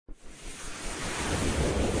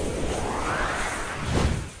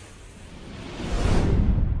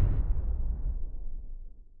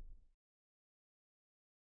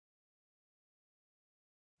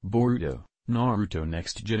Boruto, Naruto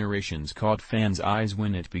Next Generations caught fans' eyes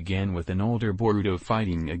when it began with an older Boruto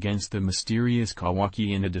fighting against the mysterious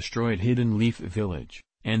Kawaki in a destroyed Hidden Leaf village,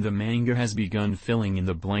 and the manga has begun filling in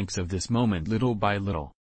the blanks of this moment little by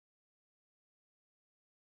little.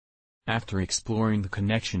 After exploring the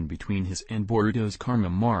connection between his and Boruto's karma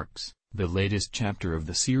marks, the latest chapter of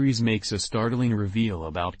the series makes a startling reveal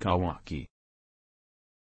about Kawaki.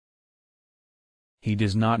 He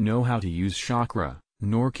does not know how to use chakra,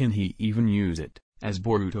 nor can he even use it, as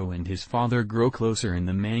Boruto and his father grow closer in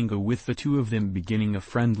the manga, with the two of them beginning a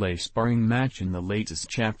friendly sparring match in the latest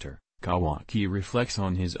chapter. Kawaki reflects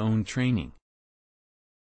on his own training.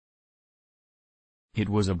 It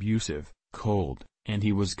was abusive, cold, and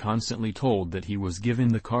he was constantly told that he was given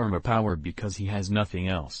the karma power because he has nothing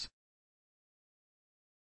else.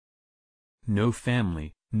 No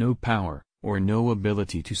family, no power, or no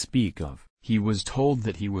ability to speak of. He was told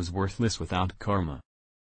that he was worthless without karma.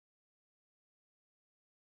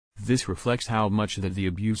 This reflects how much that the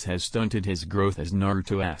abuse has stunted his growth, as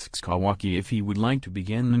Naruto asks Kawaki if he would like to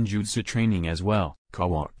begin ninjutsu training as well.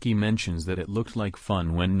 Kawaki mentions that it looked like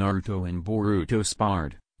fun when Naruto and Boruto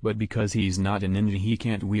sparred, but because he's not a ninja he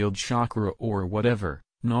can't wield chakra or whatever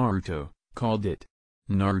Naruto called it.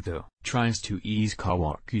 Naruto tries to ease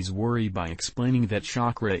Kawaki's worry by explaining that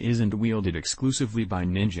chakra isn't wielded exclusively by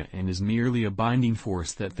ninja and is merely a binding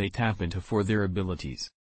force that they tap into for their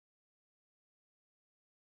abilities.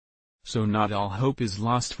 So not all hope is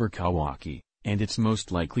lost for Kawaki, and it's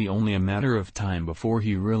most likely only a matter of time before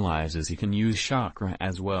he realizes he can use chakra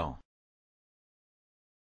as well.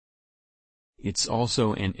 It's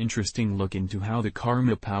also an interesting look into how the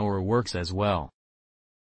karma power works as well.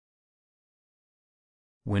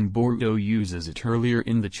 When Boruto uses it earlier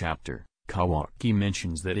in the chapter, Kawaki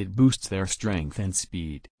mentions that it boosts their strength and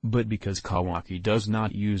speed. But because Kawaki does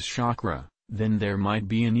not use chakra, then there might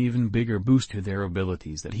be an even bigger boost to their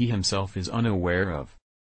abilities that he himself is unaware of.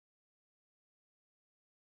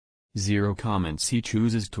 Zero comments. He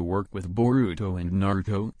chooses to work with Boruto and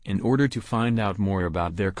Naruto in order to find out more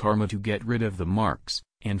about their karma to get rid of the marks,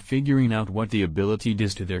 and figuring out what the ability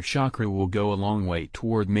does to their chakra will go a long way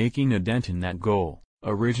toward making a dent in that goal.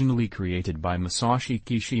 Originally created by Masashi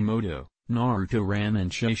Kishimoto, Naruto ran in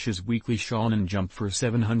Shueisha's Weekly Shonen Jump for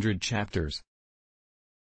 700 chapters.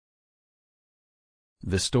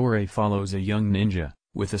 The story follows a young ninja,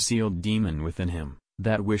 with a sealed demon within him,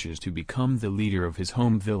 that wishes to become the leader of his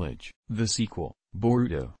home village. The sequel,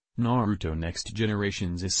 Boruto, Naruto Next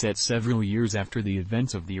Generations, is set several years after the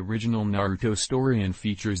events of the original Naruto story and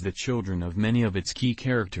features the children of many of its key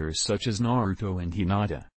characters such as Naruto and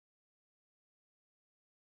Hinata.